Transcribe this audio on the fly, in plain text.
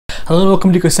Hello and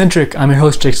welcome to Ecocentric. I'm your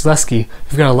host Jake Zaleski.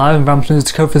 We've got a lot of environmental news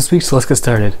to cover this week, so let's get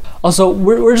started. Also,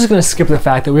 we're just going to skip the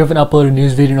fact that we haven't uploaded a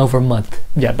news video in over a month.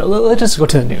 Yeah, but let's just go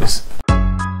to the news.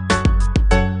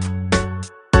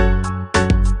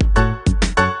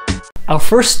 Our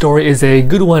first story is a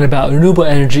good one about renewable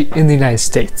energy in the United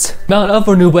States. The amount of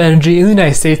renewable energy in the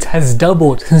United States has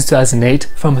doubled since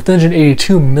 2008 from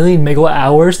 382 million megawatt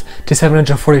hours to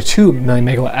 742 million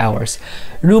megawatt hours.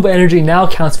 Renewable energy now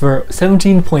accounts for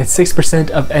 17.6%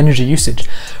 of energy usage.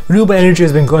 Renewable energy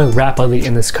has been growing rapidly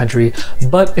in this country,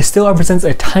 but it still represents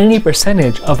a tiny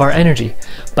percentage of our energy.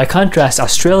 By contrast,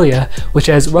 Australia, which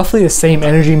has roughly the same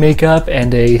energy makeup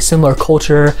and a similar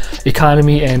culture,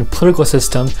 economy, and political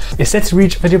system, is set to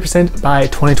reach 50% by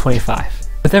 2025.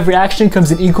 With every action comes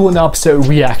an equal and opposite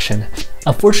reaction.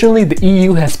 Unfortunately, the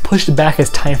EU has pushed back its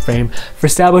timeframe for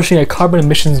establishing a carbon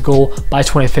emissions goal by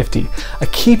 2050, a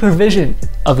key provision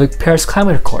of the Paris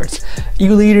Climate Accords.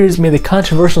 EU leaders made the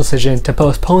controversial decision to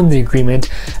postpone the agreement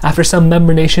after some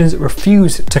member nations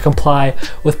refused to comply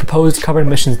with proposed carbon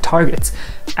emissions targets.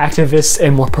 Activists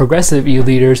and more progressive EU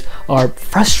leaders are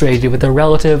frustrated with the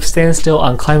relative standstill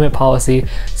on climate policy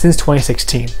since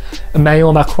 2016.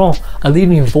 Emmanuel Macron, a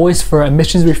leading voice for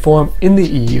emissions reform in the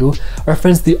EU,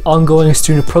 referenced the ongoing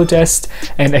student protests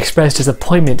and expressed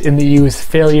disappointment in the EU's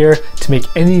failure to make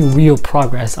any real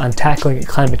progress on tackling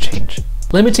climate change.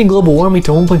 Limiting global warming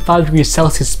to 1.5 degrees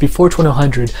Celsius before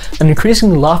 2100, an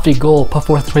increasingly lofty goal put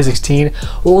forth in 2016,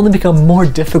 will only become more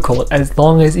difficult as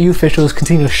long as EU officials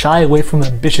continue to shy away from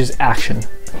ambitious action.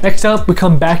 Next up, we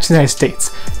come back to the United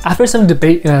States. After some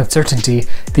debate and uncertainty,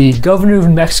 the governor of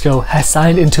New Mexico has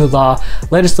signed into law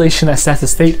legislation that sets the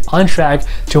state on track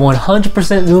to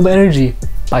 100% renewable energy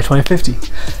by 2050.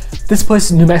 This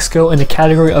puts New Mexico in the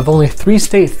category of only 3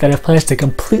 states that have plans to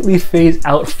completely phase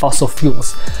out fossil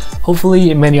fuels.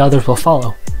 Hopefully, many others will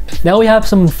follow. Now we have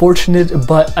some unfortunate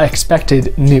but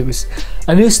expected news.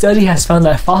 A new study has found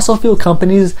that fossil fuel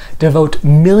companies devote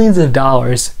millions of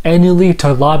dollars annually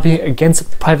to lobbying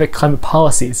against private climate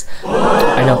policies.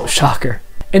 I know, shocker.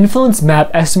 Influence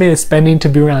Map estimated spending to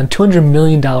be around $200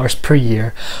 million per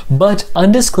year, but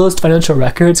undisclosed financial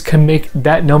records can make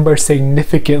that number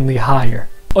significantly higher.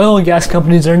 Oil and gas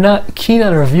companies are not keen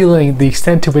on revealing the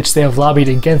extent to which they have lobbied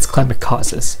against climate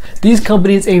causes. These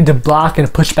companies aim to block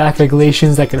and push back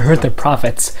regulations that could hurt their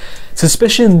profits.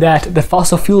 Suspicion that the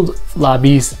fossil fuel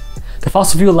lobby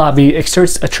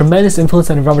exerts a tremendous influence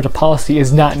on environmental policy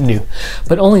is not new,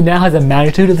 but only now has the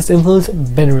magnitude of this influence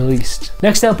been released.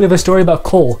 Next up, we have a story about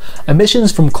coal.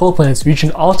 Emissions from coal plants reached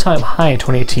an all-time high in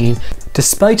 2018,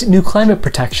 despite new climate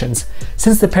protections.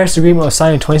 Since the Paris Agreement was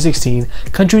signed in 2016,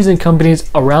 countries and companies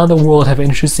around the world have been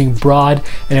introducing broad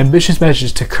and ambitious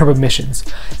measures to curb emissions.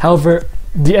 However,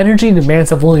 the energy demands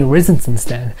have only risen since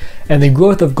then, and the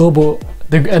growth of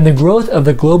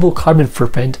the global carbon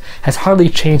footprint has hardly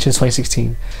changed since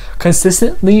 2016.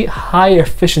 Consistently high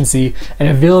efficiency and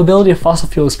availability of fossil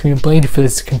fuels can be blamed for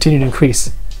this continued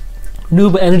increase.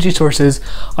 Renewable energy sources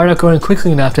are not growing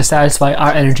quickly enough to satisfy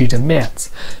our energy demands.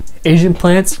 Asian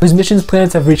plants, whose emissions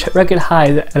plants have reached record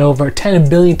highs at over 10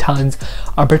 billion tons,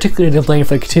 are particularly to blame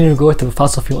for the continued growth of the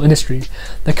fossil fuel industry.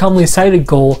 The commonly cited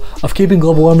goal of keeping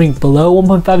global warming below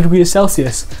 1.5 degrees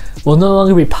Celsius will no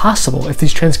longer be possible if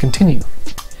these trends continue.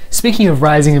 Speaking of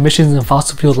rising emissions and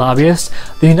fossil fuel lobbyists,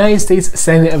 the United States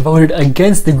Senate voted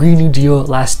against the Green New Deal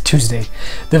last Tuesday.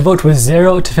 The vote was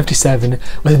 0 to 57,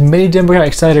 with many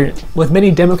Democratic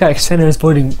senators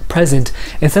voting present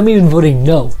and some even voting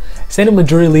no. Senate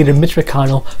Majority Leader Mitch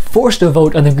McConnell forced a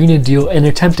vote on the Green New Deal in an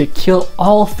attempt to kill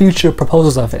all future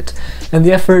proposals of it, and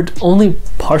the effort only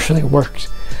partially worked.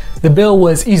 The bill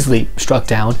was easily struck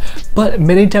down, but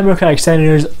many Democratic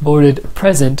senators voted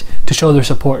present to show their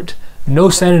support. No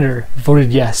senator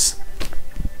voted yes.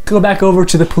 Go back over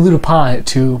to the polluted pond,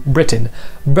 to Britain.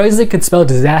 Brexit could spell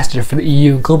disaster for the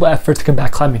EU and global efforts to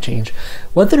combat climate change.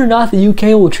 Whether or not the UK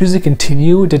will choose to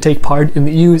continue to take part in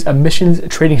the EU's emissions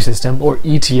trading system, or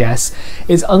ETS,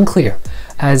 is unclear,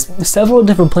 as several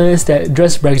different plans that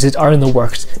address Brexit are in the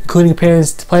works, including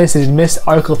plans to dismiss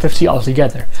Article 50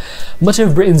 altogether. Much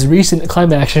of Britain's recent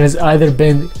climate action has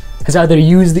either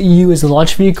used the EU as a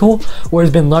launch vehicle or has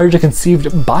been largely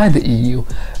conceived by the EU.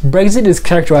 Brexit is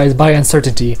characterized by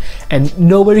uncertainty, and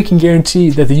nobody can guarantee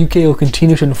that the UK will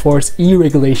continue to enforce EU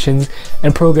regulations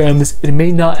and programs it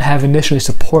may not have initially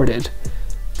supported.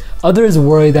 Others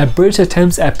worry that British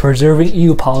attempts at preserving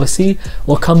EU policy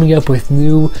while coming up with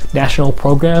new national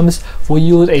programs will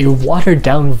yield a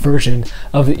watered-down version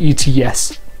of the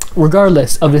ETS.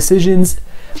 Regardless of decisions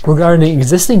regarding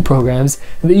existing programs,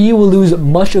 the EU will lose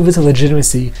much of its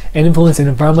legitimacy and influence in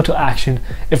environmental action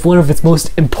if one of its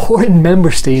most important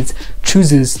member states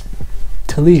chooses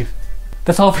to leave.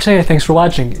 That's all for today. Thanks for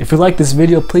watching. If you like this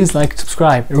video, please like and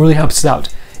subscribe. It really helps us out.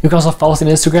 You can also follow us on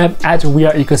Instagram at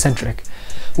 @WeAreEcocentric.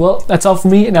 Well, that's all for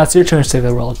me, and now it's your turn to save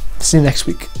the world. See you next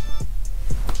week.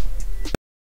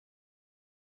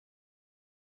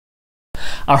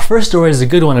 Our first story is a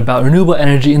good one about renewable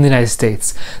energy in the United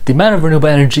States. The amount of renewable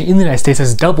energy in the United States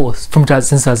has doubled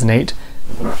since 2008.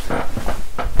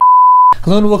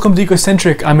 Hello and welcome to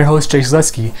Ecocentric. I'm your host, Jake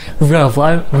Zaleski.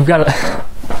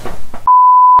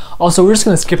 Also, we're just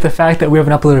going to skip the fact that we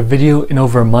haven't uploaded a video in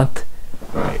over a month.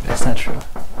 Wait, that's not true.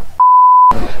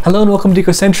 Hello and welcome to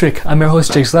Ecocentric. I'm your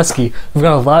host, Jake Zaleski.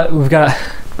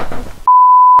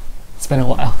 It's been a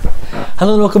while.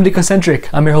 Hello and welcome to Ecocentric.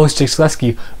 I'm your host, Jake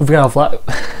Zaleski. We've got a lot.